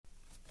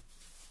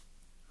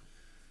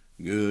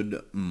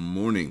Good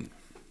morning.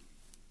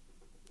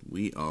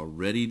 We are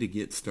ready to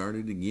get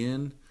started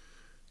again.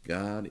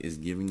 God is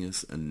giving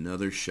us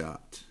another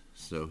shot.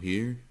 So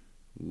here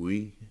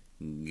we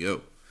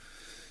go.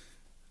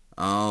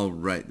 All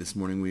right, this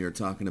morning we are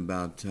talking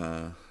about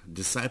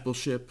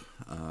discipleship.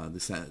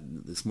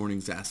 This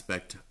morning's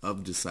aspect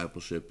of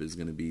discipleship is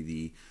going to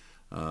be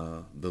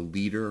the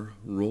leader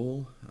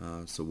role,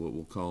 so what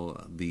we'll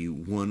call the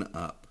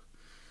one-up.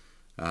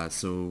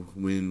 So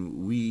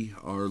when we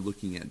are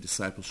looking at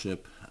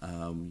discipleship,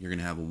 you're going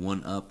to have a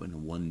one up and a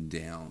one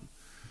down.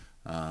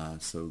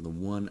 So the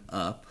one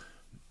up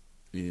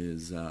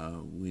is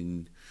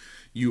when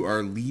you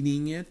are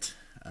leading it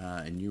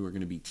and you are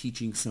going to be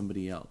teaching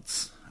somebody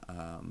else.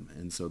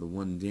 And so the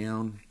one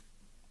down,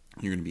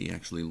 you're going to be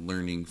actually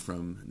learning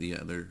from the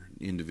other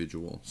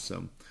individual.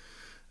 So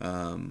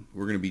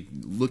we're going to be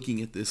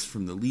looking at this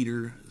from the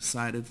leader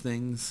side of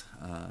things.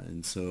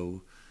 And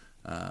so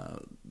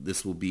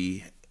this will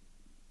be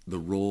the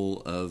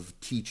role of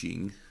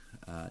teaching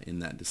in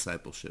that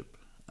discipleship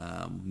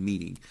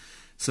meeting.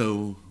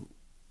 So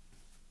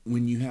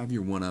when you have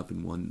your one up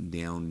and one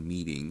down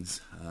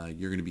meetings,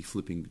 you're going to be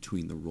flipping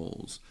between the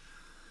roles.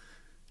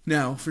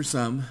 Now, for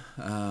some,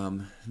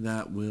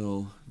 that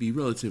will be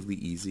relatively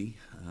easy.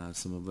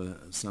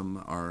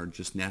 Some are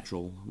just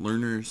natural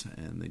learners,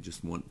 and they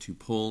just want to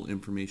pull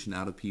information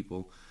out of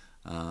people,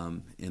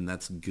 and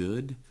that's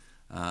good.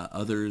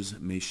 Others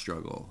may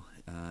struggle.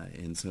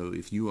 And so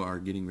if you are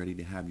getting ready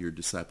to have your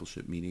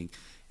discipleship meeting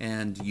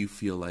and you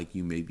feel like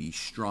you may be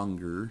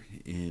stronger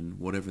in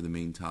whatever the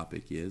main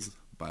topic is,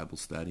 Bible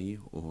study,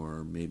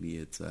 or maybe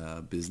it's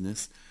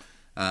business,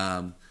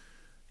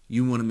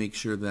 you want to make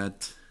sure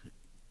that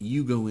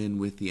you go in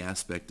with the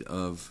aspect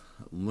of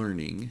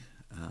learning.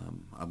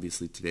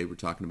 Obviously today we're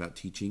talking about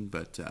teaching,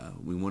 but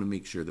we want to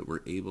make sure that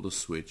we're able to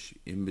switch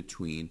in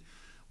between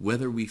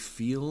whether we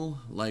feel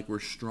like we're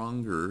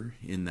stronger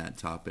in that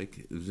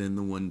topic than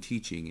the one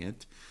teaching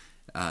it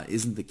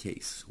isn't the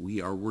case.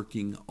 We are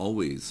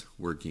always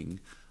working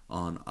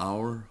on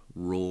our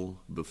role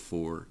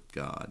before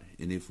God.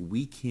 And if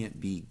we can't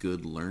be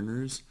good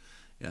learners,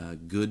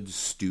 good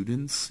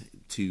students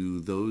to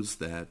those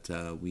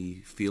that we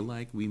feel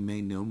like we may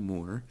know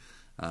more,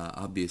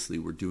 obviously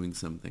we're doing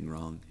something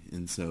wrong.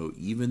 And so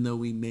even though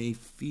we may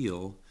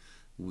feel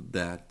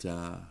that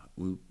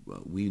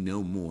we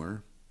know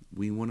more,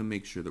 we want to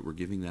make sure that we're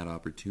giving that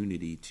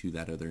opportunity to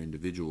that other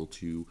individual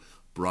to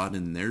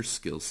broaden their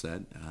skill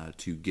set,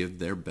 to give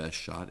their best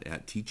shot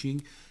at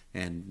teaching,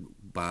 and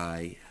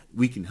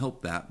we can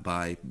help that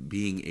by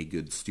being a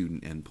good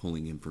student and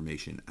pulling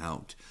information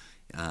out.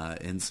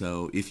 And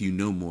so if you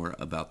know more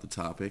about the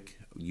topic,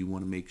 you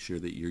want to make sure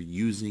that you're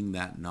using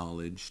that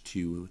knowledge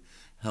to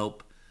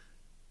help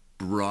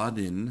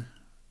broaden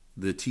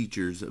the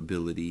teacher's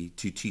ability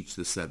to teach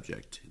the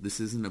subject.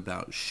 This isn't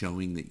about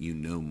showing that you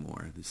know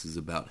more. This is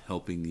about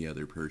helping the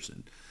other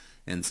person.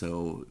 And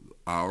so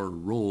our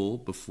role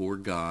before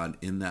God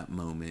in that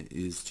moment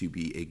is to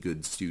be a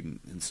good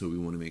student. And so we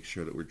want to make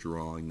sure that we're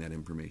drawing that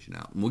information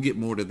out. And we'll get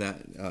more to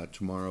that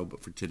tomorrow,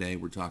 but for today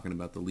we're talking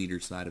about the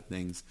leader side of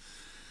things.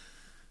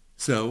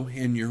 So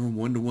in your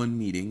one-to-one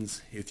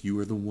meetings, if you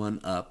are the one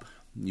up,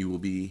 you will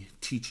be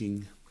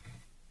teaching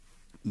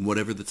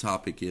whatever the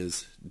topic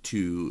is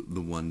to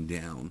the one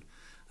down.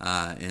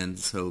 And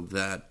so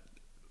that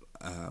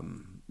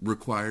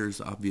requires,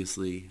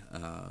 obviously,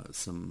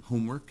 some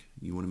homework.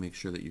 You want to make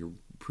sure that you're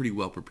pretty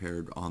well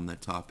prepared on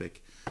that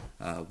topic.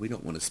 We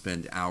don't want to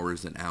spend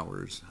hours and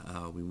hours.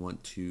 We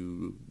want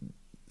to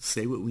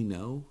say what we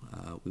know.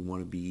 We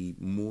want to be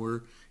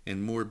more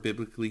and more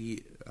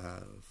biblically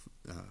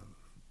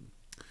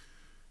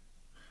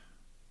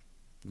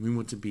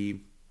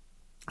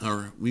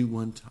we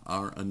want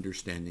our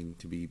understanding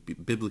to be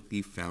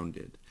biblically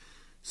founded.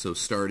 So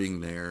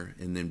starting there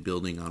and then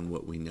building on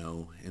what we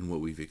know and what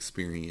we've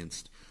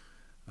experienced.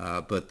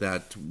 But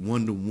that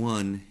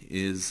one-to-one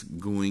is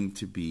going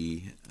to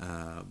be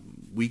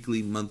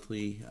weekly,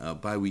 monthly,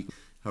 bi-weekly,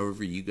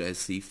 however you guys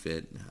see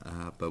fit.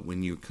 But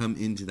when you come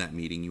into that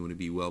meeting, you want to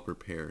be well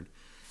prepared.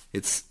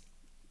 It's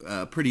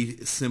a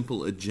pretty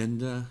simple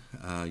agenda.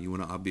 You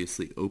want to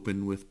obviously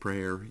open with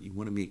prayer. You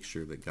want to make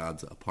sure that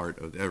God's a part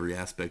of every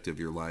aspect of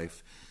your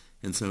life.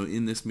 And so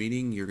in this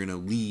meeting, you're going to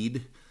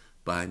lead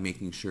by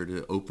making sure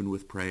to open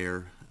with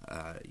prayer.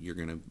 You're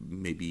going to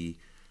maybe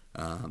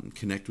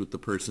connect with the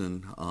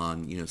person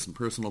on some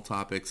personal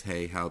topics.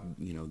 Hey, how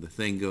the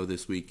thing go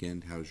this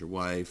weekend? How's your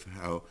wife?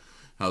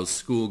 How's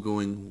school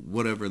going?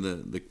 Whatever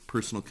the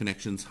personal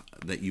connections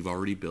that you've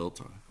already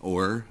built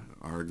or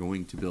are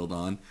going to build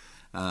on.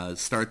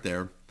 Start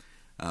there.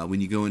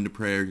 When you go into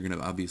prayer, you're going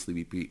to obviously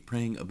be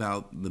praying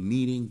about the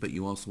meeting, but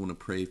you also want to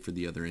pray for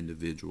the other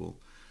individual.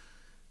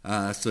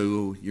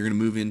 So you're going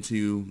to move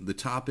into the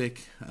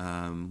topic.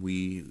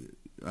 We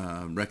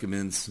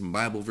recommend some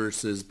Bible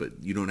verses,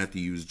 but you don't have to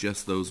use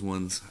just those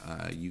ones.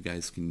 You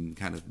guys can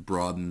kind of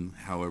broaden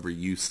however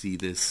you see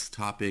this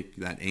topic,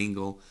 that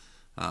angle.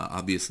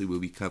 Obviously, we'll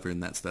be covering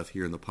that stuff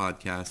here in the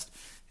podcast.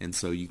 And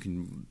so you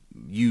can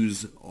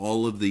use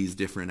all of these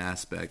different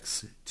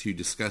aspects to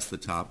discuss the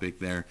topic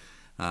there,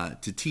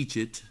 to teach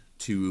it,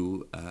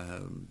 to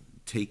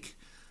take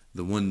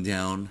the one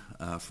down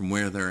from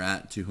where they're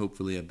at to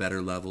hopefully a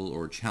better level,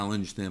 or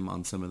challenge them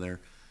on some of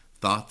their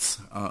thoughts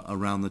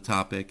around the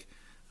topic.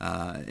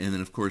 And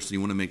then, of course,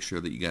 you want to make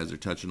sure that you guys are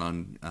touching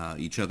on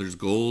each other's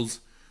goals,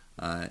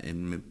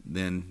 and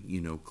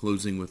then,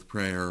 closing with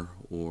prayer,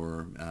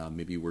 or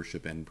maybe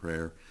worship and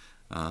prayer.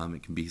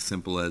 It can be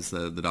simple as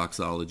the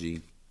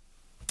doxology,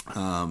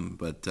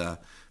 but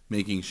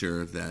making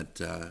sure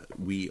that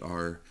we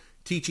are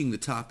teaching the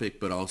topic,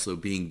 but also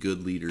being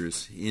good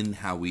leaders in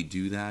how we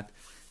do that.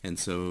 And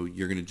so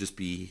you're going to just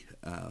be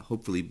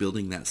hopefully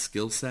building that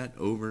skill set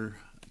over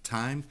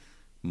time,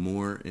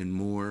 more and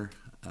more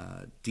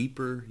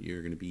deeper.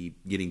 You're going to be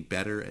getting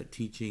better at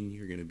teaching.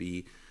 You're going to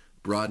be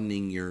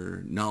broadening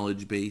your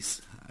knowledge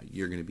base.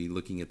 You're going to be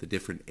looking at the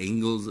different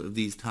angles of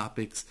these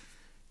topics.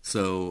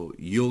 So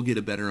you'll get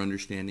a better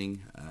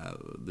understanding.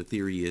 The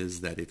theory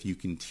is that if you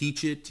can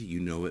teach it, you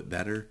know it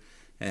better.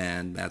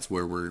 And that's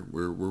where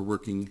we're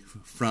working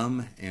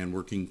from and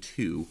working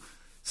to.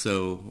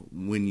 So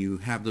when you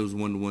have those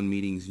one-to-one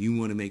meetings, you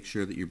want to make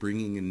sure that you're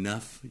bringing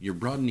enough, you're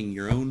broadening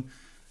your own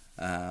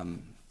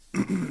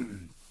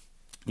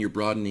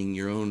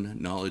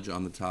knowledge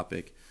on the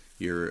topic,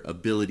 your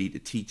ability to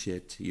teach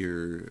it,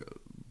 you're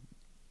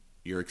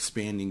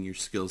expanding your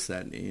skill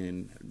set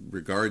in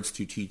regards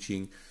to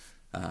teaching,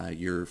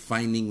 you're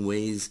finding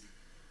ways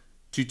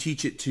to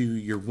teach it to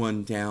your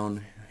one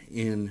down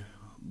in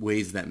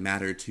ways that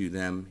matter to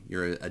them.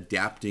 You're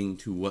adapting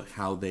to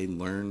how they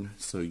learn,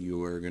 so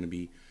you are going to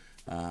be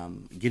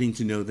getting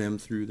to know them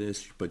through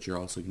this, but you're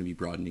also going to be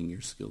broadening your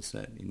skill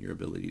set and your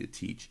ability to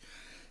teach.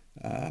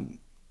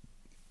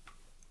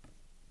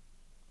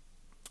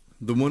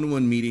 The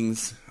one-on-one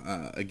meetings,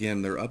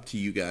 again, they're up to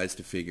you guys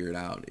to figure it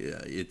out.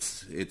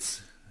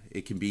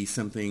 It can be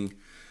something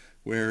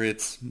where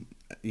it's,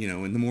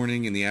 in the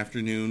morning, in the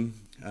afternoon.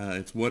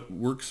 It's what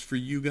works for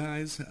you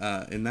guys,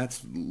 and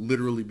that's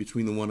literally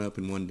between the one up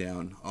and one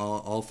down.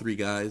 All three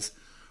guys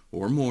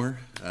or more,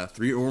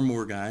 3 or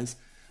more guys.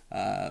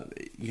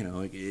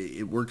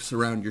 It works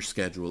around your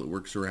schedule. It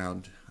works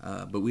around,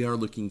 but we are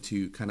looking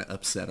to kind of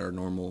upset our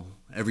normal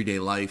everyday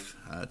life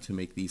to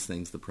make these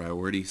things the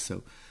priority.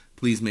 So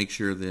please make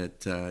sure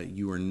that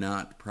you are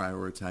not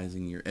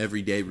prioritizing your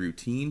everyday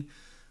routine,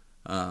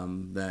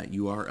 that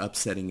you are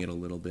upsetting it a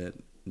little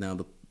bit. Now,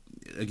 the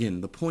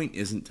point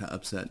isn't to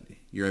upset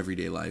your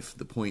everyday life.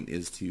 The point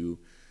is to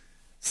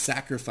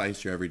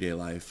sacrifice your everyday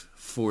life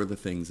for the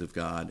things of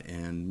God,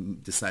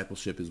 and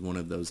discipleship is one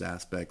of those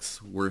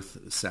aspects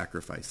worth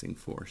sacrificing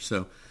for.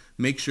 So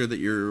make sure that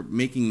you're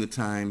making the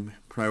time,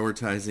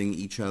 prioritizing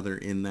each other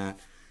in that,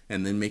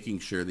 and then making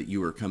sure that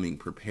you are coming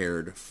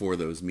prepared for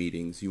those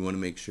meetings. You want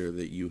to make sure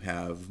that you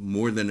have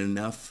more than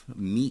enough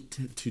meat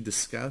to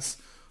discuss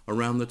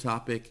around the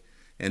topic,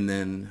 and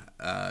then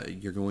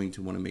you're going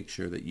to want to make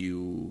sure that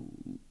you,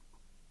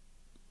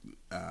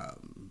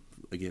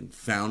 again,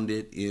 found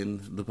it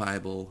in the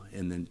Bible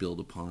and then build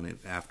upon it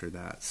after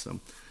that.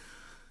 So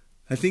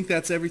I think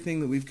that's everything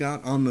that we've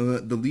got on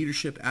the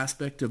leadership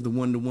aspect of the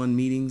one-to-one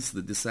meetings,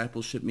 the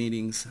discipleship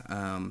meetings.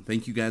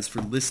 Thank you guys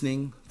for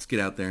listening. Let's get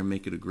out there and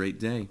make it a great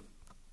day.